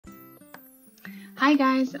Hi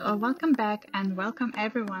guys, welcome back and welcome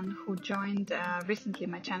everyone who joined recently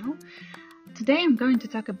my channel. Today I'm going to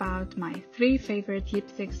talk about my 3 favorite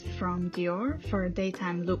lipsticks from Dior for a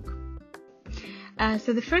daytime look.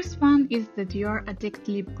 So the first one is the Dior Addict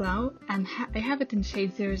Lip Glow, and I have it in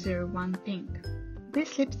shade 001 Pink.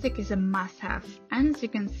 This lipstick is a must-have, and as you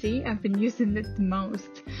can see I've been using it the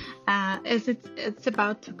most as it's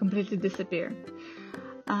about to completely disappear.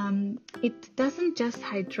 It doesn't just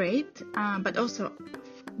hydrate, but also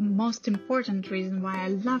most important reason why I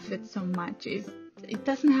love it so much is it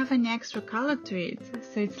doesn't have any extra color to it.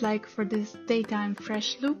 So it's like for this daytime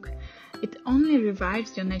fresh look, it only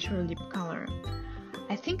revives your natural lip color.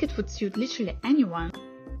 I think it would suit literally anyone.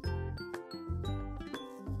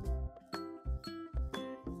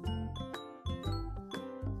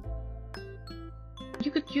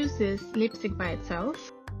 You could use this lipstick by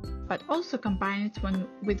itself, but also combine it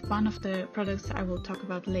with one of the products I will talk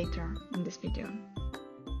about later in this video.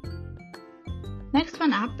 Next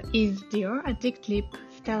one up is Dior Addict Lip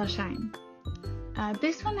Stella Shine.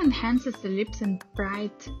 This one enhances the lips in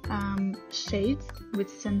bright shades with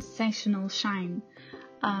sensational shine.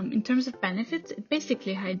 In terms of benefits, it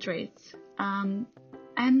basically hydrates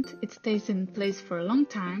and it stays in place for a long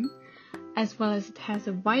time, as well as it has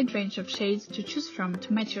a wide range of shades to choose from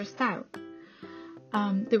to match your style.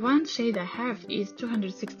 The one shade I have is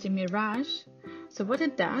 260 Mirage. So what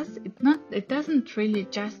it does, it doesn't really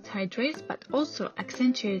just hydrate, but also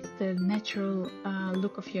accentuates the natural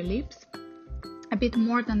look of your lips a bit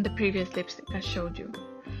more than the previous lipstick I showed you.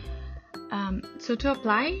 So to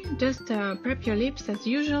apply, just prep your lips as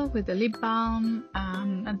usual with the lip balm,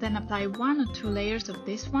 and then apply 1 or 2 layers of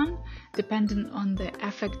this one, depending on the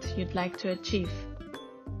effect you'd like to achieve.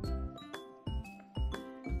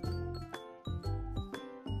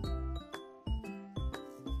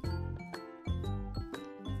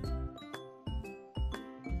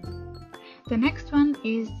 The next one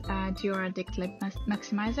is Dior Addict Lip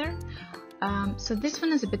Maximizer. So this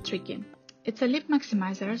one is a bit tricky. It's a lip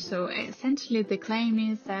maximizer, so essentially the claim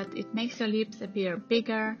is that it makes your lips appear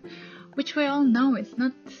bigger, which we all know is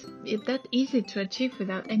not that easy to achieve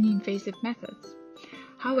without any invasive methods.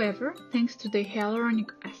 However, thanks to the hyaluronic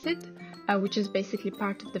acid, which is basically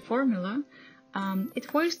part of the formula,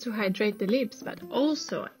 it works to hydrate the lips, but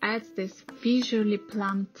also adds this visually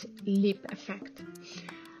plumped lip effect.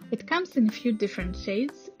 It comes in a few different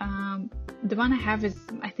shades. The one I have is,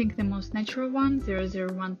 I think, the most natural one,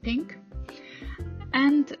 001 Pink.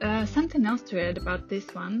 And something else to add about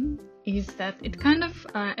this one is that it kind of,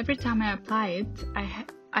 every time I apply it,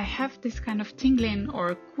 I have this kind of tingling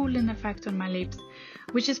or cooling effect on my lips,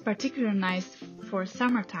 which is particularly nice for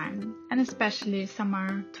summertime, and especially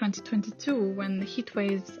summer 2022 when the heat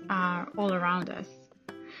waves are all around us.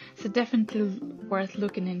 So definitely worth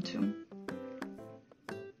looking into.